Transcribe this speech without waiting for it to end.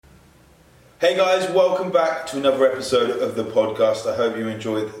Hey guys, welcome back to another episode of the podcast. I hope you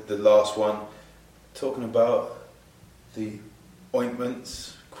enjoyed the last one, talking about the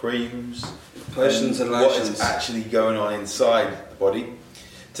ointments, creams, lotions and what lotions. is actually going on inside the body.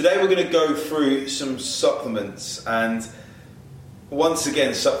 Today we're going to go through some supplements, and once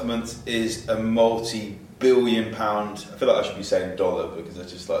again, supplements is a multi-billion pound, I feel like I should be saying dollar because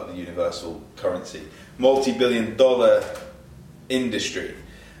it's just like the universal currency, multi-billion dollar industry.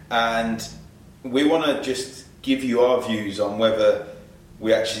 And we want to just give you our views on whether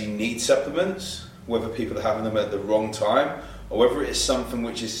we actually need supplements, whether people are having them at the wrong time, or whether it is something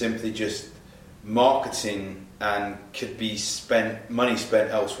which is simply just marketing and could be money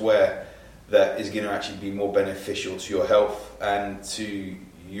spent elsewhere that is going to actually be more beneficial to your health and to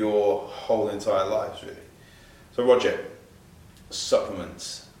your whole entire lives, really. So Roger,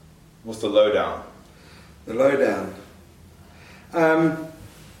 supplements, what's the lowdown? The lowdown.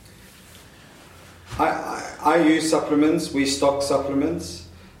 I use supplements. We stock supplements.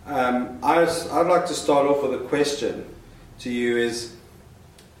 I'd like to start off with a question to you: is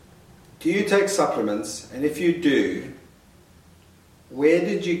do you take supplements? And if you do, where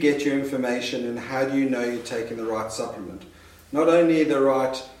did you get your information, and how do you know you're taking the right supplement? Not only the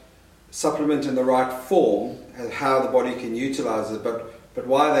right supplement in the right form and how the body can utilize it, but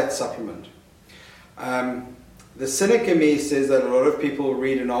why that supplement? The cynic in me says that a lot of people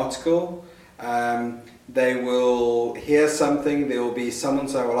read an article. They will hear something, there will be someone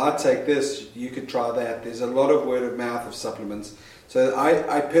say, well, I take this, you could try that. There's a lot of word of mouth of supplements. So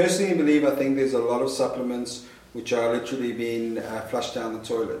I personally believe, I think there's a lot of supplements which are literally being flushed down the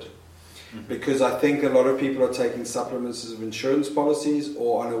toilet. Mm-hmm. Because I think a lot of people are taking supplements as insurance policies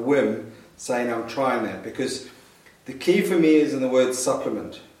or on a whim saying, I'm trying that. Because the key for me is in the word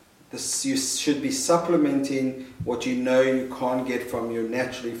supplement. You should be supplementing what you know you can't get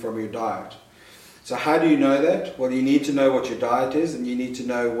naturally from your diet. So how do you know that? Well, you need to know what your diet is, and you need to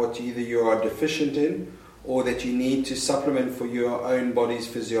know what either you are deficient in or that you need to supplement for your own body's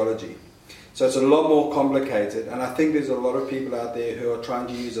physiology. So it's a lot more complicated, and I think there's a lot of people out there who are trying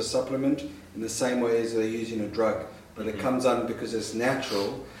to use a supplement in the same way as they're using a drug, but it comes on because it's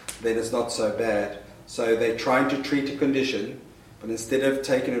natural, then it's not so bad. So they're trying to treat a condition, but instead of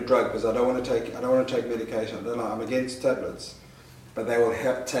taking a drug, because I don't want to take medication, I'm against tablets, but they will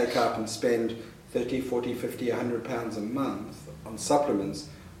take up and spend 30, 40, 50, 100 pounds a month on supplements.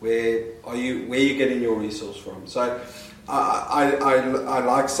 Where are you getting your resource from? So I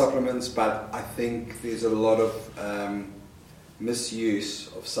like supplements, but I think there's a lot of misuse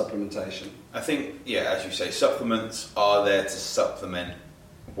of supplementation. I think, as you say, supplements are there to supplement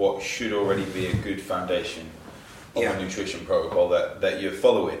what should already be a good foundation of a nutrition protocol that you're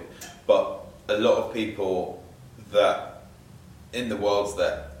following. But a lot of people that in the worlds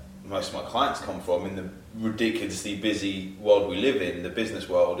that most of my clients come from, in the ridiculously busy world we live in, the business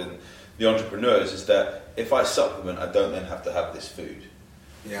world and the entrepreneurs, is that if I supplement, I don't then have to have this food.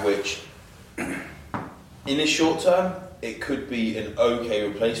 Yeah. Which, in the short term, it could be an okay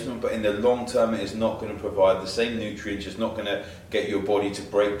replacement, but in the long term, it is not going to provide the same nutrients. It's not going to get your body to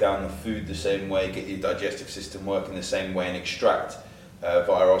break down the food the same way, get your digestive system working the same way, and extract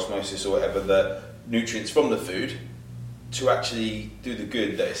via osmosis or whatever the nutrients from the food to actually do the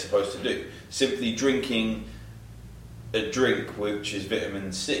good that it's supposed to do. Simply drinking a drink which is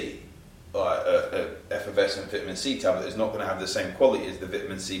vitamin C, like a effervescent vitamin C tablet, is not going to have the same quality as the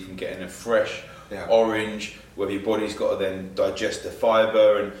vitamin C from getting a fresh orange, where your body's got to then digest the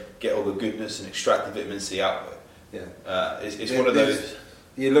fibre and get all the goodness and extract the vitamin C out of it. It's one of those.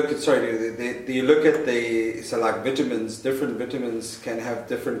 You look at so like vitamins. Different vitamins can have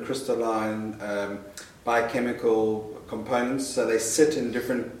different crystalline biochemical components, so they sit in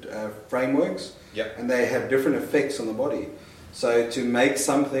different frameworks, and they have different effects on the body. So to make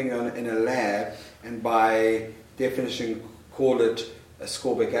something in a lab and by definition call it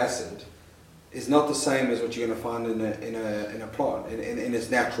ascorbic acid is not the same as what you're going to find in a plant in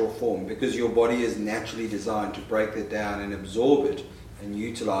its natural form, because your body is naturally designed to break that down and absorb it and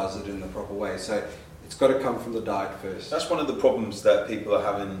utilize it in the proper way. So it's got to come from the diet first. That's one of the problems that people are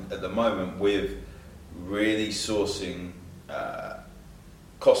having at the moment with really sourcing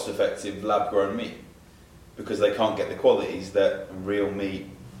cost-effective lab-grown meat, because they can't get the qualities that real meat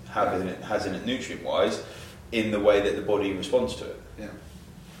has in it nutrient-wise in the way that the body responds to it. Yeah.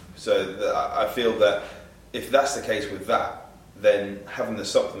 So I feel that if that's the case with that, then having the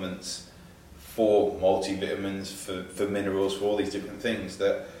supplements for multivitamins, for minerals, for all these different things,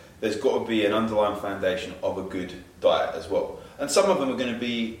 that there's got to be an underlying foundation of a good diet as well. And some of them are going to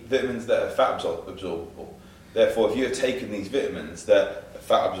be vitamins that are fat absorbable. Therefore, if you're taking these vitamins that are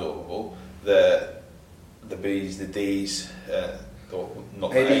fat absorbable, the B's, the D's, or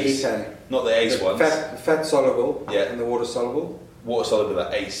not the ADEK. ACE, not the ACE ones. Fat soluble Yeah. and the water soluble. Water soluble,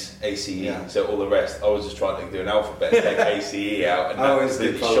 like ACE, ACE. Yeah. So all the rest, I was just trying to do an alphabet, take ACE out, and I that always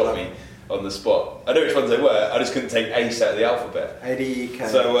completely did shot me on the spot. I know which ones they were. I just couldn't take ACE out of the alphabet. ADEK.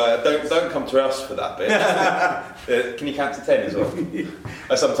 So don't come to us for that bit. Can you count to 10 as well?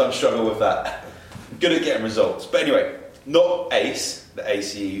 I sometimes struggle with that. Good at getting results. But anyway, not ACE, the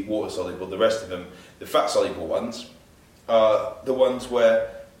ACE water soluble. The rest of them, the fat soluble ones, are the ones where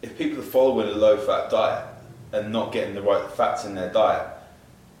if people are following a low fat diet and not getting the right fats in their diet,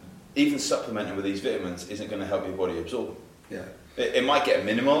 even supplementing with these vitamins isn't going to help your body absorb them. Yeah. It might get a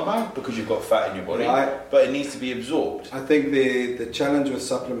minimal amount because you've got fat in your body, right. but it needs to be absorbed. I think the challenge with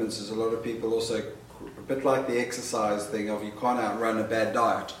supplements is a lot of people also, a bit like the exercise thing of you can't outrun a bad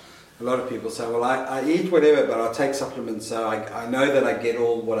diet. A lot of people say, well, I eat whatever, but I take supplements so I know that I get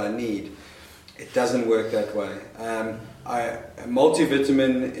all what I need. It doesn't work that way. A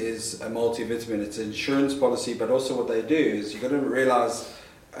multivitamin is a multivitamin. It's an insurance policy, but also what they do is you've got to realise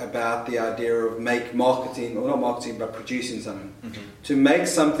about the idea of marketing, or not marketing, but producing something. Mm-hmm. To make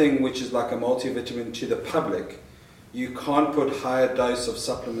something which is like a multivitamin to the public, you can't put higher dose of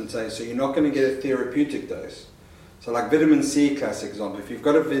supplements in, so you're not going to get a therapeutic dose. So like vitamin C, classic example, if you've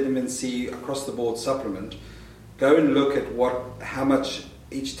got a vitamin C across the board supplement, go and look at how much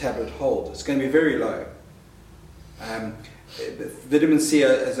each tablet holds. It's going to be very low. Vitamin C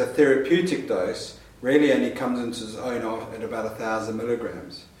as a therapeutic dose really only comes into its own at about 1,000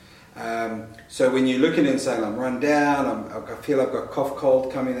 milligrams. So when you look at it and saying, I'm run down, I feel I've got cough,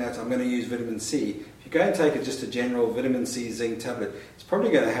 cold coming out, I'm going to use vitamin C. If you go and take just a general vitamin C zinc tablet, it's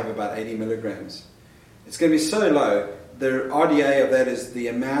probably going to have about 80 milligrams. It's going to be so low, the RDA of that is the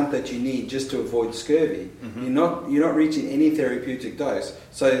amount that you need just to avoid scurvy. Mm-hmm. You're not reaching any therapeutic dose.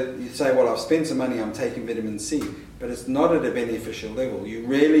 So you say, well, I've spent some money, I'm taking vitamin C, but it's not at a beneficial level. You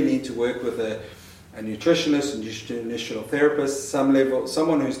really need to work with a nutritionist, a nutritional therapist,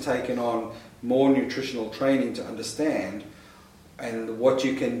 someone who's taken on more nutritional training to understand and what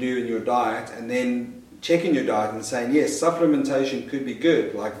you can do in your diet, and then checking your diet and saying, yes, supplementation could be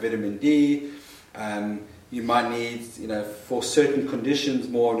good, like vitamin D. You might need, for certain conditions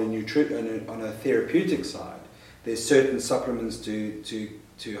more on a therapeutic side. There's certain supplements to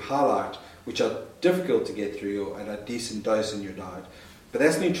highlight which are difficult to get through at a decent dose in your diet. But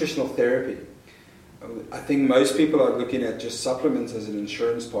that's nutritional therapy. I think most people are looking at just supplements as an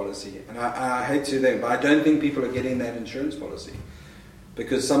insurance policy, and I hate to think, but I don't think people are getting that insurance policy,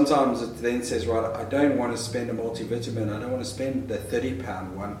 because sometimes it then says, right, I don't want to spend a multivitamin, I don't want to spend the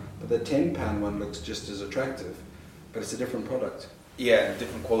 £30 one, but the £10 one looks just as attractive, but it's a different product. Yeah, and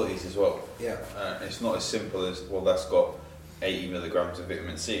different qualities as well. Yeah, it's not as simple as, well, that's got 80 milligrams of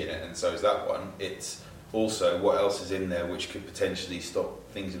vitamin C in it, and so is that one. It's also what else is in there which could potentially stop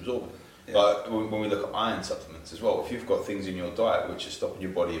things absorbing. Yeah. Like when we look at iron supplements as well, if you've got things in your diet which are stopping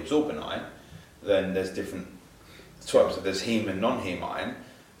your body absorbing iron, then there's different types. There's heme and non-heme iron,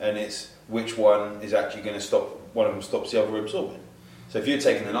 and it's which one is actually going to stop. One of them stops the other absorbing. So if you're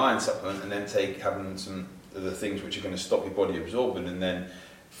taking an iron supplement and then having some of the things which are going to stop your body absorbing, and then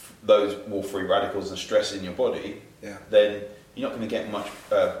those more free radicals and stress in your body, then you're not going to get much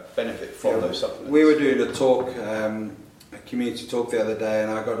benefit from those supplements. We were doing a talk, a community talk the other day, and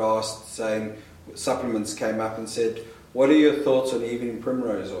I got asked, saying, supplements came up and said, what are your thoughts on evening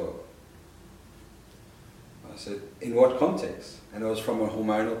primrose oil? I said, in what context? And it was from a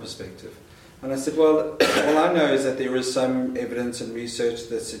hormonal perspective. And I said, well, all I know is that there is some evidence and research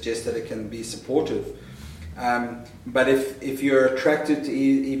that suggests that it can be supportive. But if you're attracted to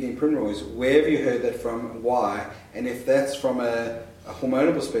evening primrose, where have you heard that from? Why? And if that's from a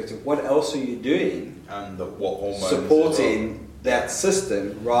hormonal perspective, what else are you doing? And what hormones supporting that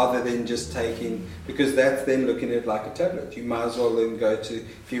system, rather than just taking, because that's then looking at it like a tablet. You might as well then go to,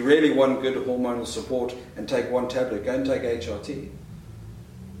 if you really want good hormonal support and take one tablet, go and take HRT.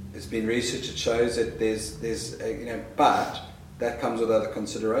 There's been research that shows that there's but that comes with other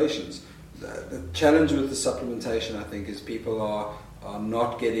considerations. The challenge with the supplementation, I think, is people are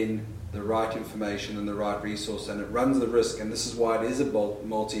not getting the right information and the right resource, and it runs the risk, and this is why it is a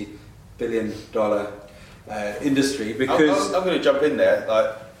multi-billion-dollar industry. Because I'm going to jump in there.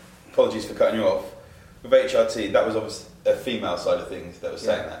 Apologies for cutting you off. With HRT, that was obviously a female side of things that was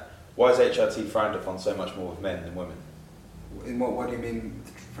saying that. Why is HRT frowned upon so much more with men than women? In what do you mean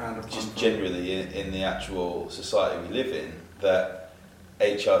frowned upon? Just generally in the actual society we live in, that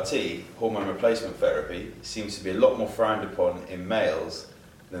HRT, hormone replacement therapy, seems to be a lot more frowned upon in males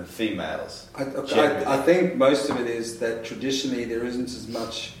than females. I think most of it is that traditionally there isn't as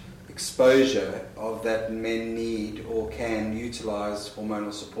much exposure of that men need or can utilize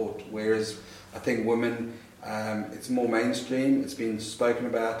hormonal support, whereas I think women, it's more mainstream, it's been spoken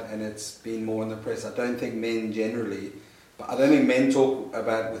about and it's been more in the press. I don't think men generally, but I don't think men talk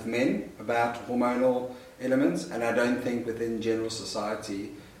with men about hormonal elements, and I don't think within general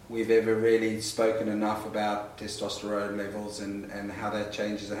society we've ever really spoken enough about testosterone levels and how that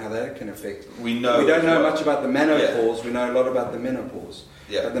changes and how that can affect. We don't know much about the menopause. We know a lot about the menopause.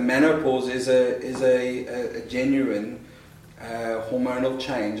 Yeah. But the menopause is a genuine hormonal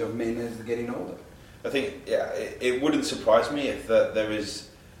change of men as they're getting older. I think, it wouldn't surprise me if there is,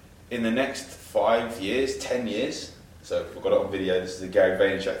 in the next 5 years, 10 years, so if we've got it on video, this is the Gary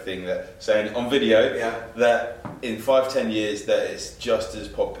Vaynerchuk thing, that saying on video that in 5-10 years that it's just as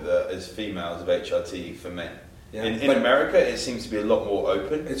popular as females of HRT for men. Yeah. In America, it seems to be a lot more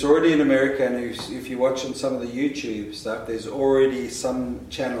open. It's already in America, and if you watch on some of the YouTube stuff, there's already some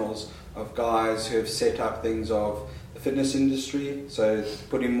channels of guys who have set up things of the fitness industry, so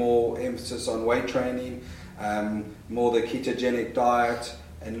putting more emphasis on weight training, more the ketogenic diet,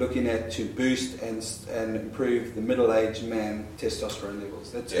 and looking at to boost and improve the middle-aged man testosterone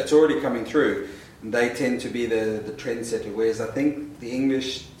levels. It's already coming through. And they tend to be the trendsetter, whereas I think the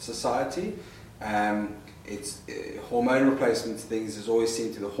English society, it's hormone replacement things is always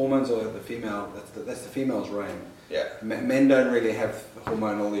seen to the hormones or the female. That's the female's reign. Yeah. Men don't really have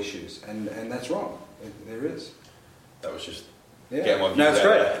hormonal issues, and that's wrong. There is. That was just. Yeah. No, it's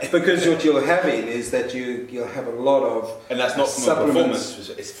great because what you're having is that you'll have a lot of and that's not from a performance;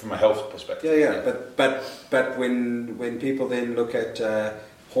 it's from a health perspective. Yeah. But when people then look at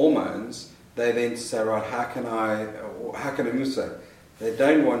hormones, they then say, right, how can I move so? They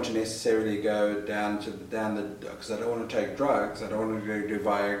don't want to necessarily go down the because I don't want to take drugs, I don't want to go do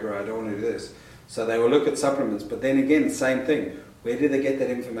Viagra, I don't want to do this. So they will look at supplements, but then again, same thing. Where do they get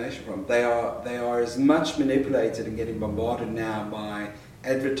that information from? They are as much manipulated and getting bombarded now by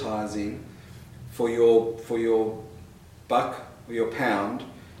advertising for your buck or your pound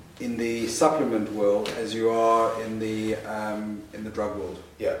in the supplement world as you are in the drug world.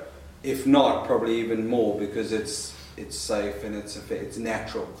 Yeah. If not, probably even more because it's safe and it's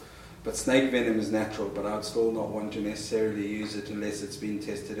natural. But snake venom is natural, but I'd still not want to necessarily use it unless it's been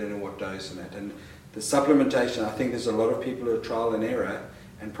tested in what dose and that. And the supplementation, I think there's a lot of people who are trial and error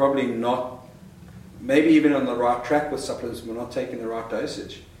and probably not, maybe even on the right track with supplements, but not taking the right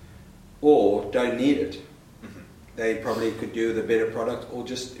dosage or don't need it. Mm-hmm. They probably could do with a better product or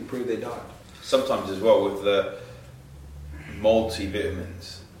just improve their diet. Sometimes as well with the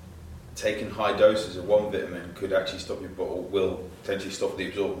multivitamins, taking high doses of one vitamin could actually stop you, or will potentially stop the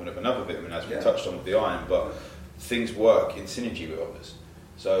absorption of another vitamin, as we touched on with the iron, but things work in synergy with others.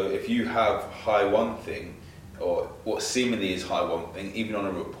 So if you have high one thing, or what seemingly is high one thing, even on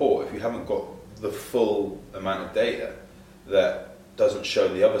a report, if you haven't got the full amount of data that doesn't show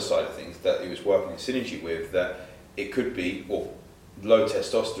the other side of things that it was working in synergy with, that it could be, or low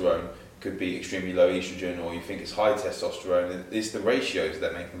testosterone could be extremely low estrogen, or you think it's high testosterone, it's the ratios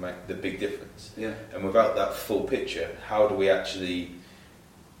that make the big difference. Yeah. And without that full picture, how do we actually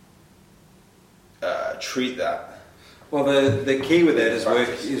treat that? Well, the key with that is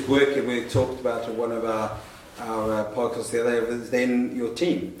working. We talked about in one of our podcasts the other day. Is then your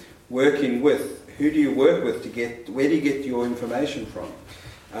team working with. Who do you work with to get? Where do you get your information from?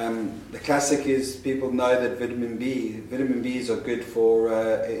 The classic is people know that vitamin Bs are good for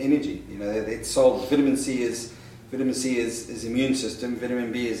energy. You know, it's sold. Vitamin C is immune system.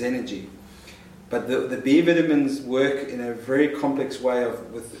 Vitamin B is energy. But the B vitamins work in a very complex way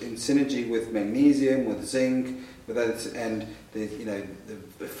in synergy with magnesium, with zinc, with others, and the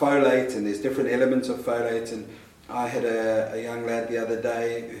folate, and there's different elements of folate. And I had a young lad the other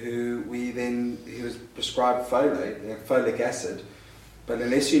day who he was prescribed folic acid. But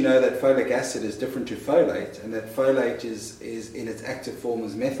unless you know that folic acid is different to folate, and that folate is in its active form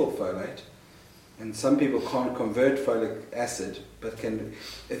as methylfolate, and some people can't convert folic acid, but can.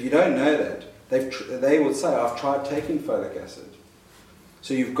 If you don't know that, they would say, "I've tried taking folic acid."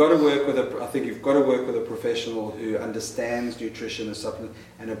 So you've got to work with a professional who understands nutrition and supplement,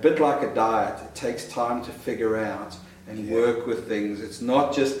 and a bit like a diet, it takes time to figure out and work with things. It's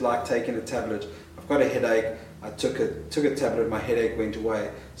not just like taking a tablet. I've got a headache. I took a tablet, my headache went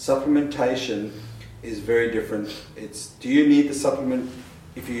away. Supplementation is very different. Do you need the supplement?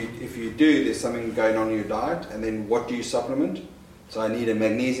 If you do, there's something going on in your diet, and then what do you supplement? So I need a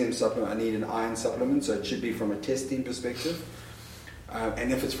magnesium supplement, I need an iron supplement, so it should be from a testing perspective.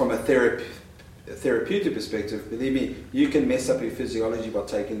 And if it's from a a therapeutic perspective, believe me, you can mess up your physiology by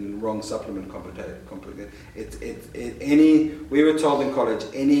taking the wrong supplement. We were told in college,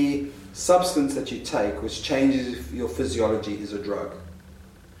 any substance that you take which changes your physiology is a drug.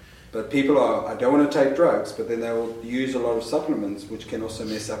 But people I don't want to take drugs, but then they will use a lot of supplements which can also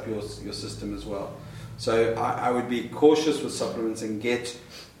mess up your system as well. So I would be cautious with supplements and get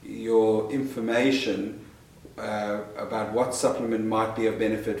your information about what supplement might be of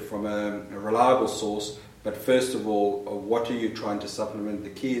benefit from a reliable source. But first of all, what are you trying to supplement? The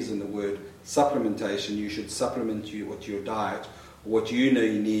key is in the word supplementation. You should supplement what your diet, what you know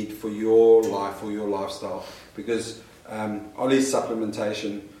you need for your life or your lifestyle. Because Ollie's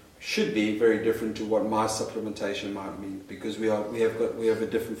supplementation should be very different to what my supplementation might mean, because we have a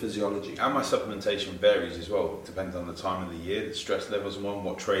different physiology. And my supplementation varies as well. It depends on the time of the year, the stress levels I'm on,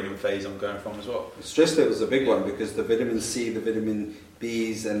 what training phase I'm going from as well. The stress level is a big one, because the vitamin C, the vitamin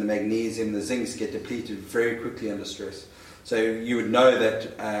Bs and the magnesium, the zincs get depleted very quickly under stress. So you would know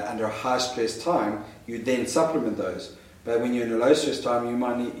that under a high stress time, you'd then supplement those. But when you're in a low stress time,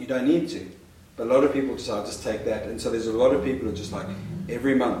 you don't need to. But a lot of people just take that, and so there's a lot of people who are just like,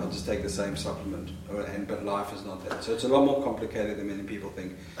 every month I just take the same supplement, but life is not that. So it's a lot more complicated than many people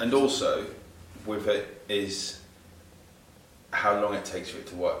think. And also, with it is how long it takes for it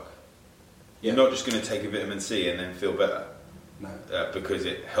to work. You're not just going to take a vitamin C and then feel better. No. Because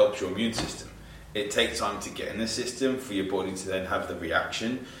it helps your immune system. It takes time to get in the system for your body to then have the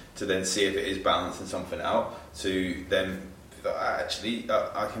reaction, to then see if it is balancing something out, to then actually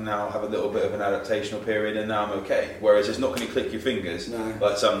I can now have a little bit of an adaptational period and now I'm okay. Whereas it's not going to click your fingers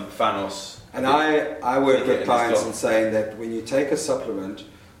like some Thanos. And I work with clients and saying that when you take a supplement,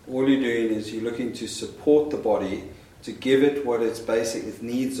 all you're doing is you're looking to support the body, to give it what its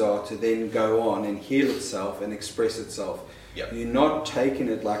needs are, to then go on and heal itself and express itself. Yep. You're not taking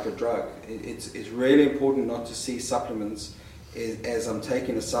it like a drug. It's really important not to see supplements as I'm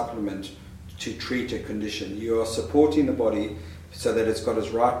taking a supplement to treat a condition. You are supporting the body so that it's got its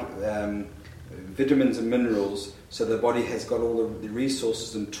right vitamins and minerals, so the body has got all the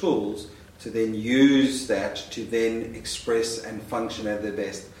resources and tools to then use that to then express and function at their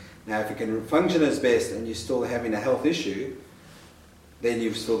best. Now, if it can function as best and you're still having a health issue, then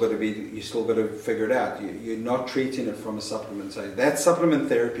you've still got to figure it out. You're not treating it from a supplement. So that's supplement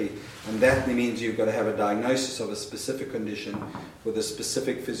therapy, and that means you've got to have a diagnosis of a specific condition with a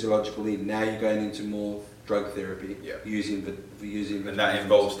specific physiological need. Now you're going into more drug therapy using. And that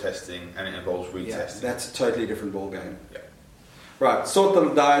involves testing and it involves retesting. Yeah, that's a totally different ball game. Yeah. Right, sort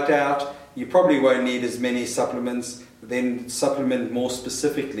the diet out. You probably won't need as many supplements. Then supplement more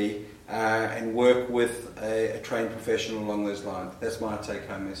specifically. And work with a trained professional along those lines. That's my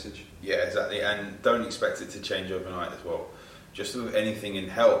take-home message. Yeah, exactly. And don't expect it to change overnight as well. Just with anything in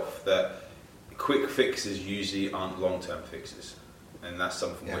health, that quick fixes usually aren't long-term fixes. And that's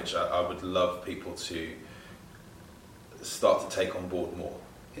something which I would love people to start to take on board more.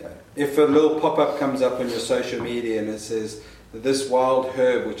 Yeah. If a little pop-up comes up on your social media and it says that this wild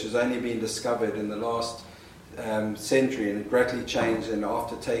herb, which has only been discovered in the last century, and it greatly changed, and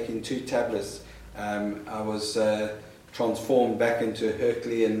after taking 2 tablets I was transformed back into a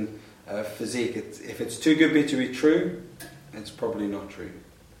Herculean physique. If it's too good to be true, it's probably not true.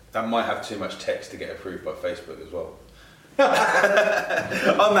 That might have too much text to get approved by Facebook as well.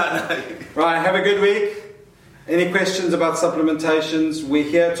 On that note, right, have a good week. Any questions about supplementations, we're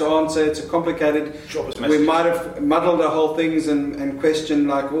here to answer. It's a complicated. We might have muddled the whole things and questioned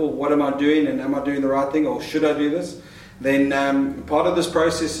like, oh, what am I doing, and am I doing the right thing, or should I do this? Then part of this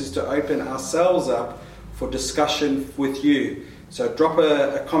process is to open ourselves up for discussion with you. So drop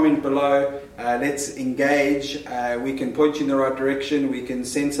a comment below. Let's engage. We can point you in the right direction. We can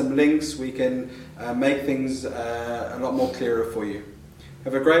send some links. We can make things a lot more clearer for you.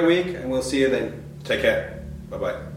 Have a great week, and we'll see you then. Take care. Bye-bye.